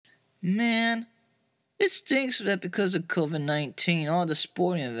Man, it stinks that because of COVID-19, all the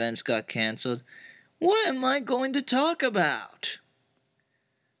sporting events got canceled. What am I going to talk about?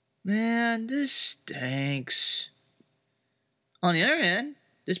 Man, this stinks. On the other hand,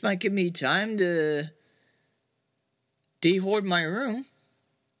 this might give me time to de-hoard my room.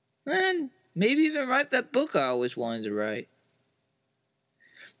 And maybe even write that book I always wanted to write.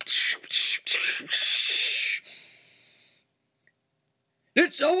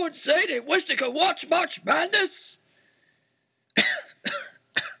 Did someone say they wish they could watch March Madness?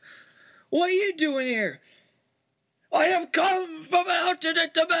 What are you doing here? I have come from an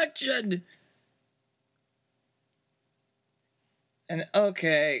alternate dimension! And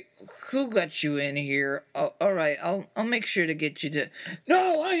okay, who got you in here? Oh, alright, I'll make sure to get you to...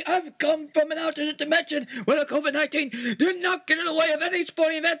 No, I've come from an alternate dimension where the COVID-19 did not get in the way of any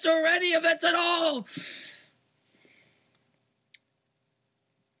sporting events or any events at all!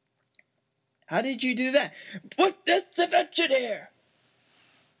 How did you do that? Put this dimension here!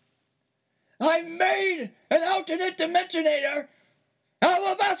 I made an alternate dimensionator out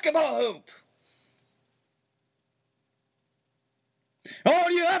of a basketball hoop!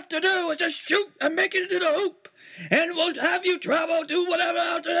 All you have to do is just shoot and make it into the hoop, and we'll have you travel to whatever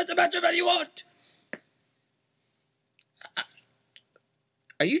alternate dimension that you want.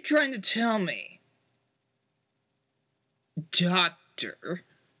 Are you trying to tell me, Doctor,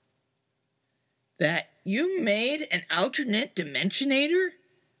 that you made an alternate dimensionator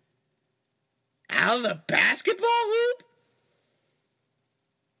out of a basketball hoop?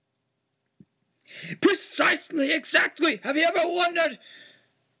 Precisely, exactly. Have you ever wondered?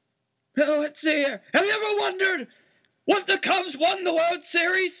 Oh, let's see here. Have you ever wondered what the Cubs won the World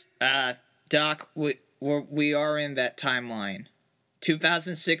Series? Doc, we are in that timeline.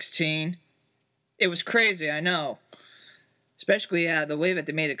 2016. It was crazy, I know. Especially the way that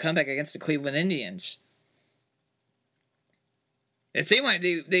they made a comeback against the Cleveland Indians. It seemed like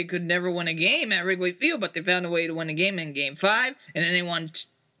they could never win a game at Wrigley Field, but they found a way to win a game in Game 5, and then they won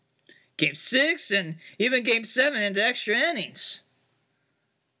Game 6, and even Game 7 into extra innings.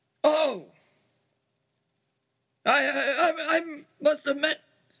 Oh! I must have meant...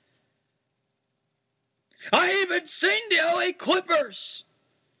 I even seen the LA Clippers!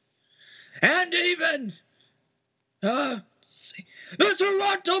 And even... the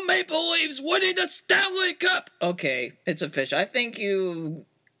Toronto Maple Leafs winning the Stanley Cup! Okay, it's official. I think you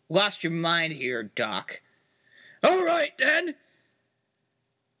lost your mind here, Doc. Alright, then.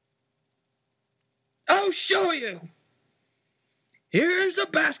 I'll show you. Here's a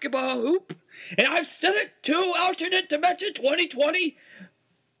basketball hoop, and I've set it to alternate dimension 2020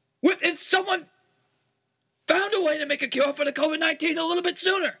 if someone found a way to make a cure for the COVID-19 a little bit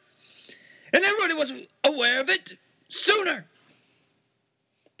sooner. And everybody was aware of it sooner.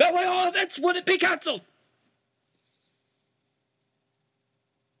 That way all events wouldn't be canceled.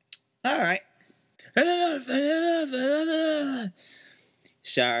 Alright.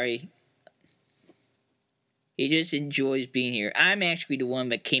 Sorry. He just enjoys being here. I'm actually the one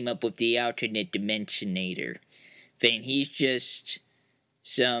that came up with the alternate dimensionator thing. He's just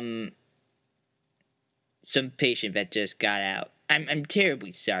some patient that just got out. I'm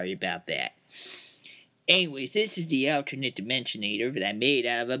terribly sorry about that. Anyways, this is the alternate dimensionator that I made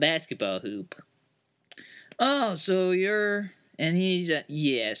out of a basketball hoop. Oh, so you're... And he's...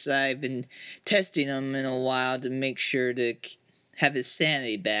 yes, I've been testing him in a while to make sure to have his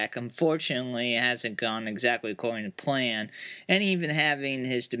sanity back. Unfortunately, it hasn't gone exactly according to plan. And even having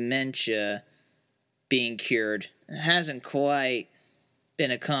his dementia being cured hasn't quite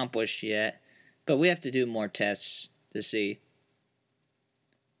been accomplished yet. But we have to do more tests to see.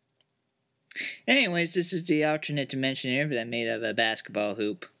 Anyways, this is the alternate dimension here that I made of a basketball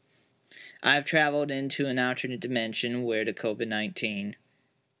hoop. I've traveled into an alternate dimension where the COVID-19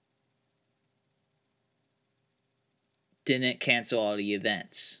 didn't cancel all the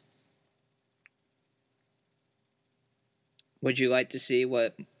events. Would you like to see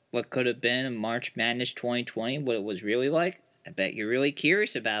what could have been in March Madness 2020, what it was really like? I bet you're really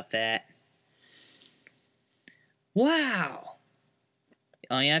curious about that. Wow!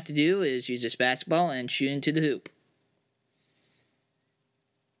 All you have to do is use this basketball and shoot into the hoop.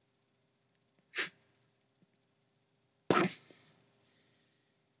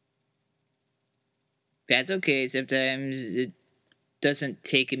 That's okay, sometimes it doesn't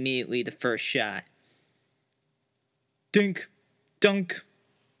take immediately the first shot. Dink! Dunk!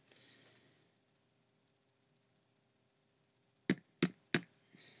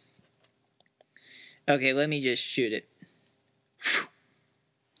 Okay, let me just shoot it.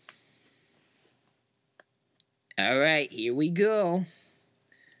 Alright, here we go.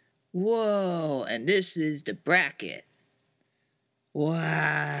 Whoa, and this is the bracket.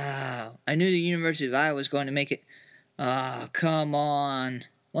 Wow. I knew the University of Iowa was going to make it. Oh, come on.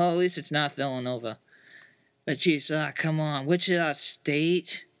 Well, at least it's not Villanova. But geez, come on. Wichita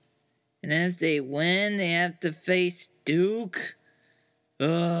State. And then if they win, they have to face Duke.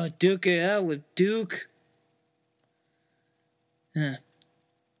 Duke it out with Duke. Huh.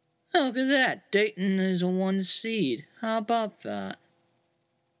 Oh, look at that. Dayton is a 1 seed. How about that?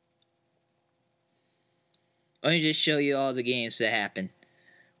 Let me just show you all the games that happened.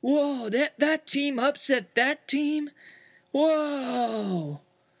 Whoa, that team upset that team? Whoa!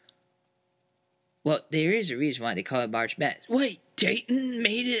 Well, there is a reason why they call it March Madness. Wait, Dayton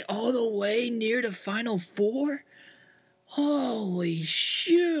made it all the way near the Final Four? Holy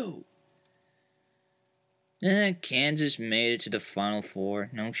shoot! Kansas made it to the Final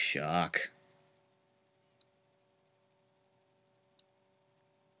Four. No shock.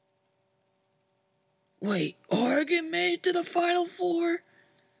 Wait, Oregon made it to the Final Four?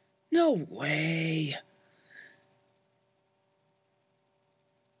 No way.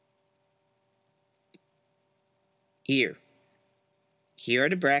 Here are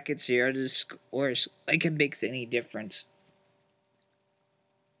the brackets. Here are the scores. Like it makes any difference.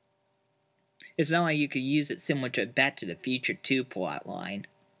 It's not like you could use it similar to a Back to the Future 2 plot line.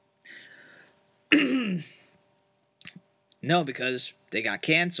 No, because they got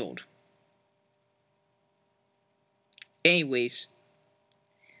canceled. Anyways,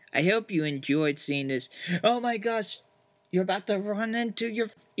 I hope you enjoyed seeing this. Oh my gosh, you're about to run into your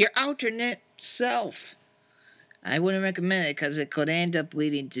alternate self. I wouldn't recommend it because it could end up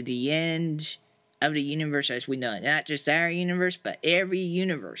leading to the end of the universe as we know it. Not just our universe, but every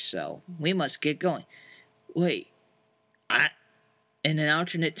universe. So we must get going. Wait, in an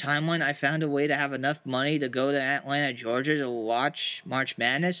alternate timeline, I found a way to have enough money to go to Atlanta, Georgia to watch March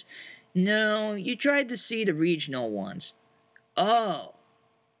Madness. No, you tried to see the regional ones. Oh.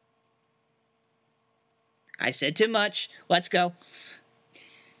 I said too much. Let's go.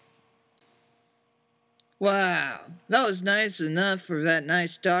 Wow, that was nice enough for that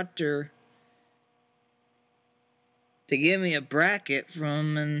nice doctor to give me a bracket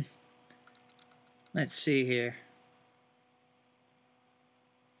from, and let's see here.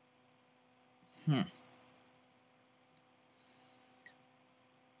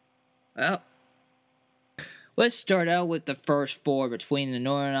 Well, let's start out with the first four between the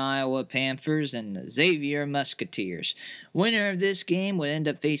Northern Iowa Panthers and the Xavier Musketeers. Winner of this game would end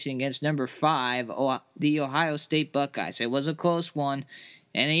up facing against number 5, the Ohio State Buckeyes. It was a close one,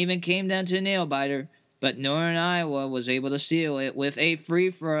 and it even came down to a nail-biter, but Northern Iowa was able to seal it with a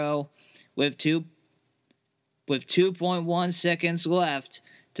free throw with 2.1 seconds left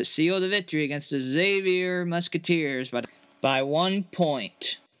to seal the victory against the Xavier Musketeers by 1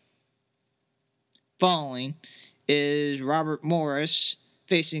 point. Following is Robert Morris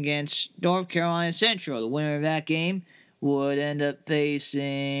facing against North Carolina Central. The winner of that game would end up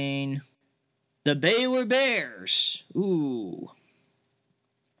facing the Baylor Bears. Ooh.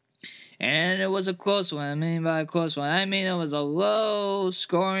 And it was a close one. I mean by a close one, I mean it was a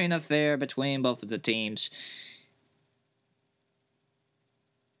low-scoring affair between both of the teams.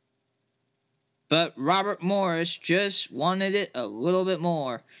 But Robert Morris just wanted it a little bit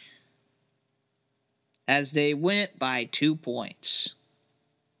more, as they win it by 2 points.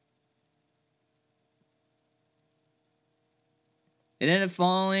 It ended up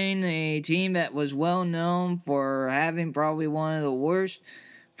following a team that was well known for having probably one of the worst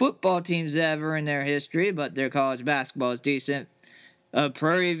football teams ever in their history, but their college basketball is decent.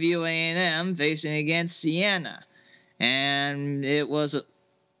 Prairie View A&M facing against Siena. And it was,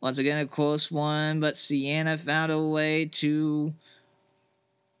 once again, a close one, but Siena found a way to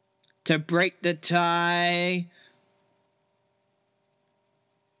break the tie.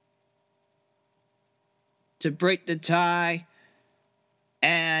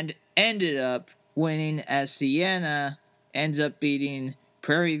 And ended up winning as Siena ends up beating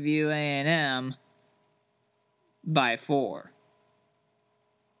Prairie View A&M by 4.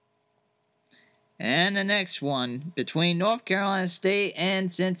 And the next one, between North Carolina State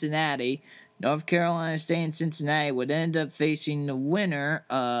and Cincinnati. North Carolina State and Cincinnati would end up facing the winner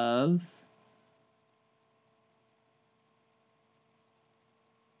of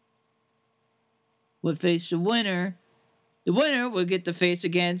would face the winner. The winner would get to face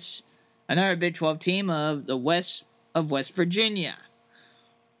against another Big 12 team of West Virginia.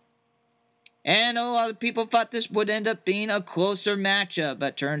 And a lot of people thought this would end up being a closer matchup,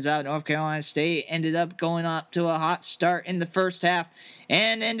 but turns out North Carolina State ended up going up to a hot start in the first half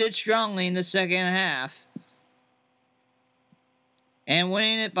and ended strongly in the second half. and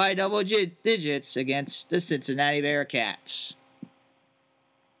winning it by double digits against the Cincinnati Bearcats.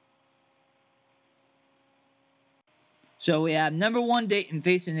 So we have number 1 Dayton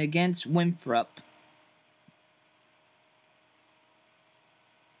facing against Winthrop.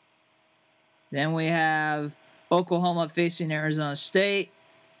 Then we have Oklahoma facing Arizona State.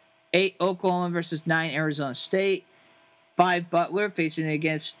 8 Oklahoma versus 9 Arizona State. 5 Butler facing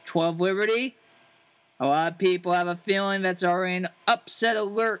against 12 Liberty. A lot of people have a feeling that's already an upset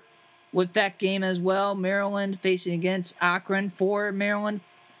alert with that game as well. Maryland facing against Akron. 4 Maryland,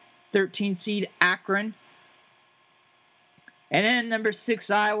 13 seed Akron. And then number 6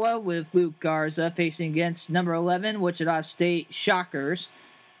 Iowa with Luke Garza facing against number 11 Wichita State Shockers.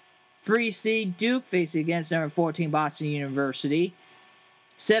 3 seed Duke facing against number 14 Boston University.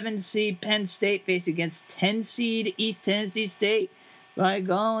 7 seed Penn State facing against 10 seed East Tennessee State. By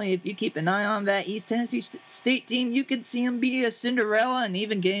golly, if you keep an eye on that East Tennessee State team, you could see them be a Cinderella and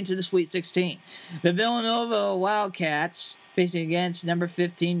even get into the Sweet 16. The Villanova Wildcats facing against number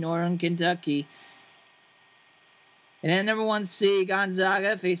 15 Northern Kentucky. And then number 1 seed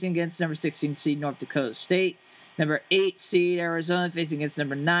Gonzaga facing against number 16 seed North Dakota State. Number 8 seed Arizona facing against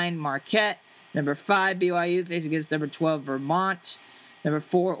number 9 Marquette. Number 5 BYU facing against number 12 Vermont. Number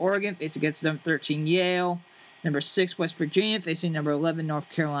 4 Oregon facing against number 13 Yale. Number 6 West Virginia facing number 11 North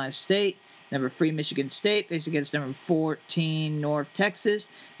Carolina State. Number 3 Michigan State facing against number 14 North Texas.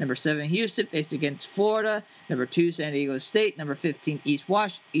 Number 7 Houston facing against Florida. Number 2 San Diego State. Number 15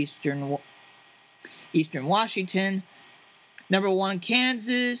 Eastern Washington. Number 1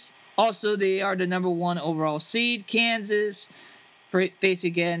 Kansas. Also, they are the number 1 overall seed. Kansas face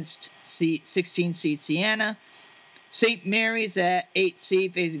against 16 seed Siena. St. Mary's at 8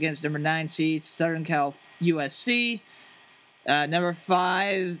 seed face against number 9 seed Southern Cal USC. Number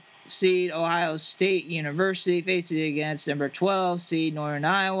 5 seed Ohio State University facing against number 12 seed Northern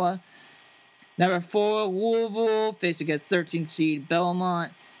Iowa. Number 4 Louisville facing against 13 seed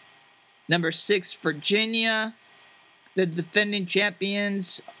Belmont. Number 6 Virginia. The defending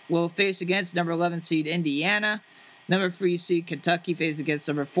champions will face against number 11 seed Indiana. Number 3 seed Kentucky face against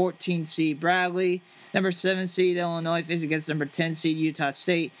number 14 seed Bradley. Number 7 seed Illinois face against number 10 seed Utah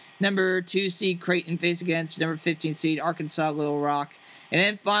State. Number 2 seed Creighton face against number 15 seed Arkansas Little Rock. And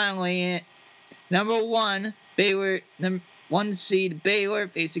then finally, number 1 Baylor, number 1 seed Baylor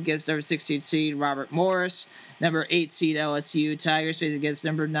face against number 16 seed Robert Morris. Number 8 seed LSU Tigers face against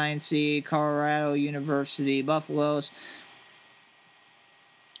number 9 seed Colorado University Buffaloes.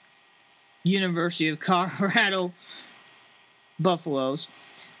 University of Colorado Buffaloes.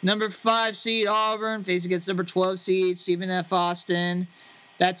 Number 5 seed Auburn facing against number 12 seed Stephen F. Austin.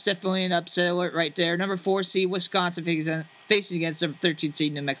 That's definitely an upset alert right there. Number 4 seed Wisconsin facing against number 13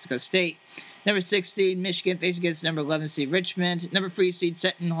 seed New Mexico State. Number 6 seed Michigan facing against number 11 seed Richmond. Number 3 seed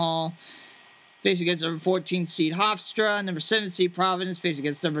Seton Hall facing against number 14 seed Hofstra. Number 7 seed Providence facing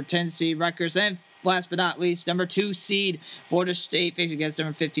against number 10 seed Rutgers. And last but not least, number 2 seed Florida State facing against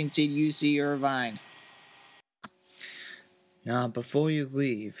number 15 seed UC Irvine. Now, before you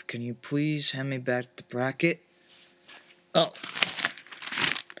leave, can you please hand me back the bracket? Oh.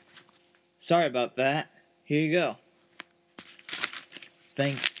 Sorry about that. Here you go.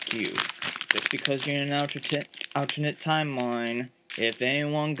 Thank you. Just because you're in an alternate timeline, if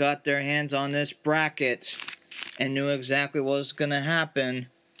anyone got their hands on this bracket and knew exactly what was going to happen,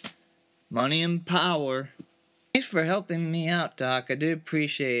 money and power. Thanks for helping me out, Doc. I do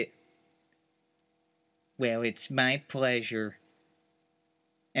appreciate it. Well, it's my pleasure.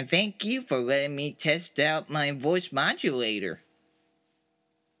 And thank you for letting me test out my voice modulator.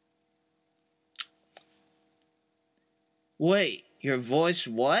 Wait, your voice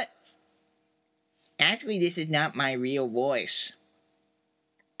what? Actually, this is not my real voice.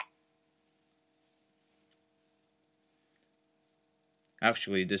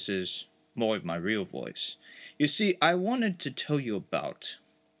 Actually, this is more of my real voice. You see, I wanted to tell you about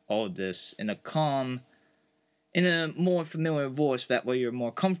all of this in a more familiar voice, that way you're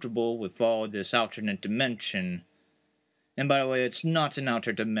more comfortable with all this alternate dimension. And by the way, it's not an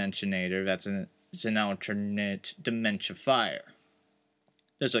alternate dimensionator, it's an alternate dimensifier.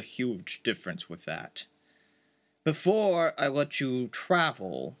 There's a huge difference with that. Before I let you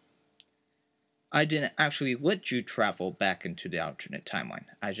travel, I didn't actually let you travel back into the alternate timeline.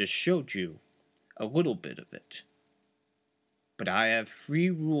 I just showed you a little bit of it. But I have 3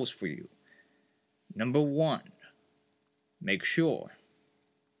 rules for you. Number 1, make sure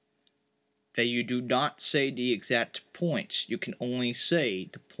that you do not say the exact points. You can only say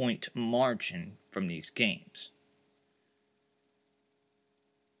the point margin from these games.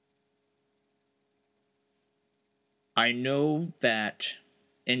 I know that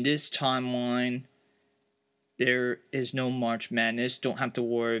in this timeline, there is no March Madness. Don't have to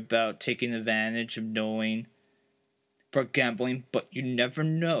worry about taking advantage of knowing for gambling, but you never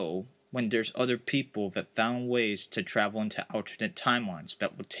know when there's other people that found ways to travel into alternate timelines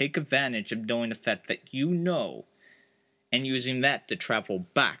that will take advantage of knowing the fact that you know and using that to travel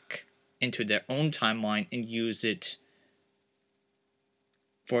back into their own timeline and use it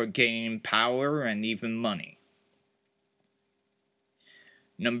for gaining power and even money.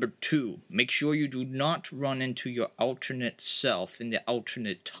 Number 2, make sure you do not run into your alternate self in the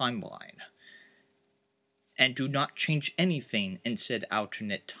alternate timeline. And do not change anything in said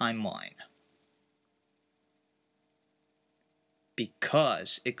alternate timeline.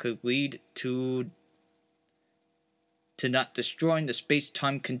 Because it could lead to not destroying the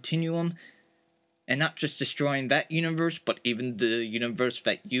space-time continuum, and not just destroying that universe, but even the universe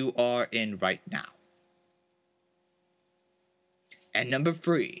that you are in right now. And number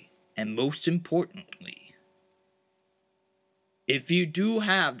 3, and most importantly, if you do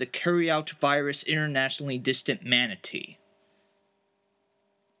have the carry-out virus internationally distant manatee,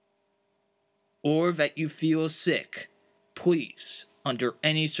 or that you feel sick, please, under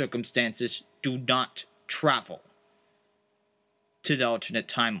any circumstances, do not travel to the alternate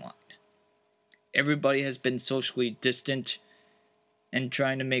timeline. Everybody has been socially distant and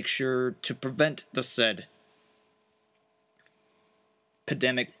trying to make sure to prevent the said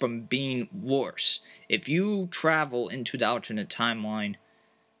pandemic from being worse. If you travel into the alternate timeline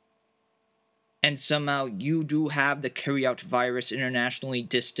and somehow you do have the carry-out virus internationally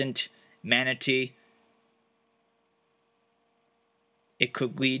distant manatee, it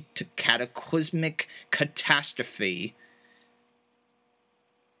could lead to cataclysmic catastrophe,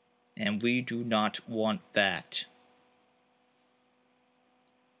 and we do not want that.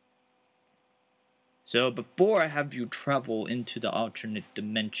 So before I have you travel into the alternate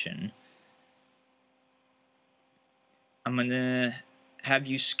dimension, I'm gonna have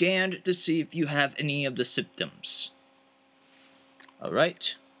you scanned to see if you have any of the symptoms.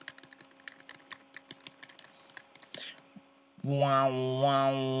 Alright? Wow,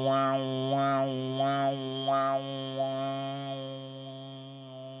 wow, wow, wow, wow, wow, wow.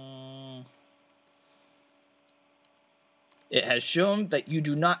 It has shown that you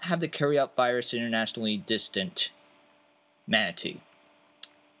do not have the carry-out virus internationally distant manatee.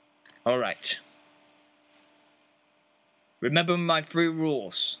 Alright. Remember my 3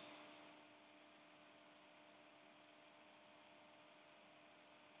 rules.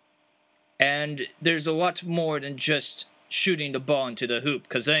 And there's a lot more than just shooting the ball into the hoop,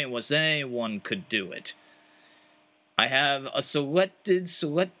 because anyone could do it. I have a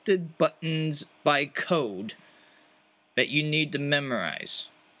selected buttons by code that you need to memorize.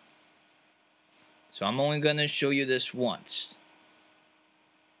 So I'm only going to show you this once.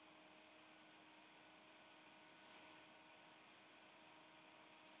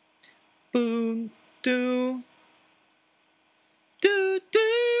 Boom, doo, doo,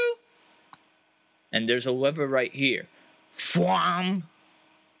 doo. And there's a lever right here. Fwam!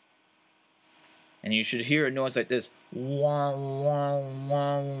 And you should hear a noise like this. Wow, wow,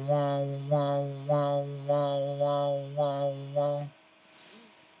 wow, wow, wow, wow, wow, wow, wow, wow.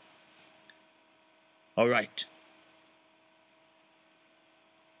 Alright.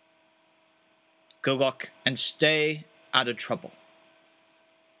 Good luck and stay out of trouble.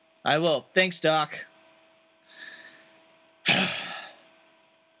 I will. Thanks, Doc.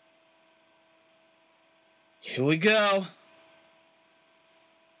 Here we go.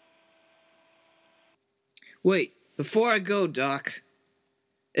 Wait, before I go, Doc,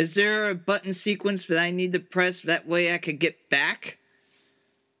 is there a button sequence that I need to press that way I could get back?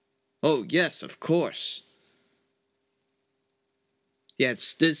 Oh, yes, of course. Yeah,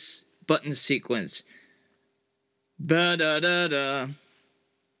 it's this button sequence. Ba-da-da-da.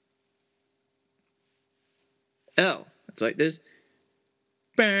 Oh, it's like this.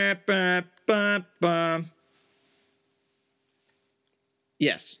 Ba, ba, ba, ba.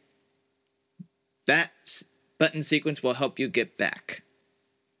 Yes. That button sequence will help you get back.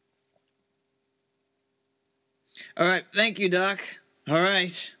 Alright, thank you, Doc.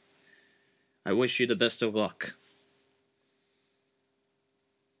 Alright. I wish you the best of luck.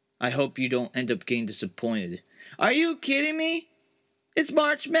 I hope you don't end up getting disappointed. Are you kidding me? It's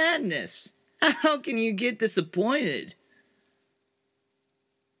March Madness. How can you get disappointed?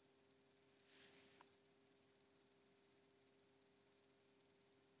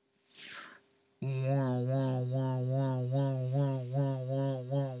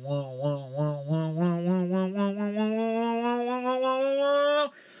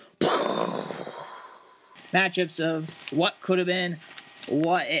 matchups of what could have been,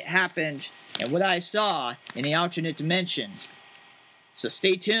 what it happened, and what I saw in the alternate dimension. So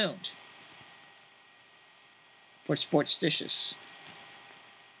stay tuned for Sportstitious,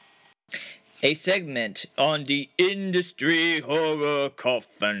 a segment on the Industry Horror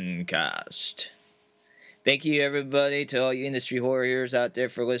Coffin Cast. Thank you, everybody, to all you industry horrors out there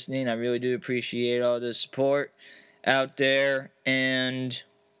for listening. I really do appreciate all the support out there. And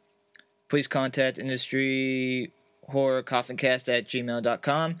please contact Industry Horror Coffin Cast at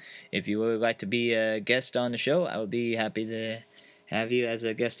gmail.com. If you would like to be a guest on the show, I would be happy to have you as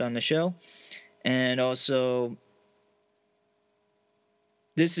a guest on the show. And also,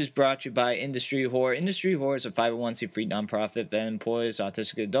 this is brought to you by Industry Horror. Industry Horror is a 501c3 nonprofit that employs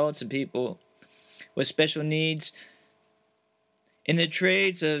autistic adults and people with special needs in the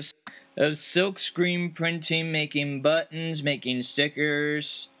trades of silk screen printing, making buttons, making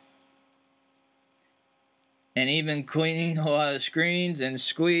stickers, and even cleaning a lot of screens and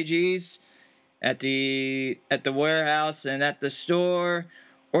squeegees at the warehouse and at the store,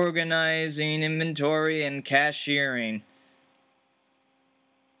 organizing inventory and cashiering.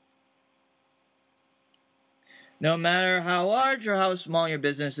 No matter how large or how small your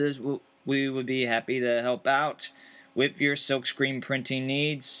business is, we would be happy to help out with your silkscreen printing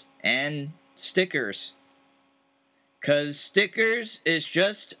needs and stickers. 'Cause stickers is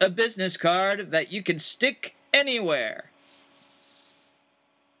just a business card that you can stick anywhere.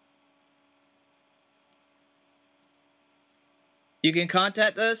 You can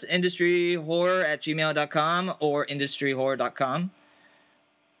contact us, industryhorror@gmail.com or industryhorror.com.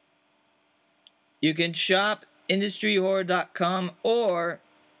 You can shop industryhorror.com, or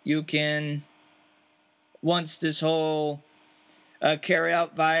you can, once this whole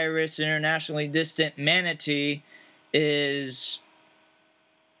carry-out virus, internationally distant manatee this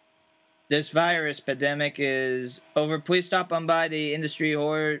virus pandemic is over, please stop on by the Industry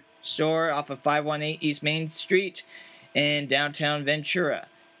Horror store off of 518 East Main Street in downtown Ventura.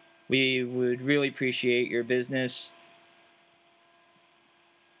 We would really appreciate your business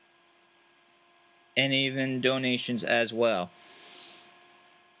and even donations as well.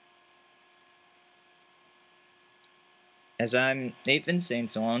 As I'm Nathan saying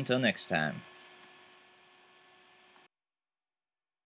so long until next time.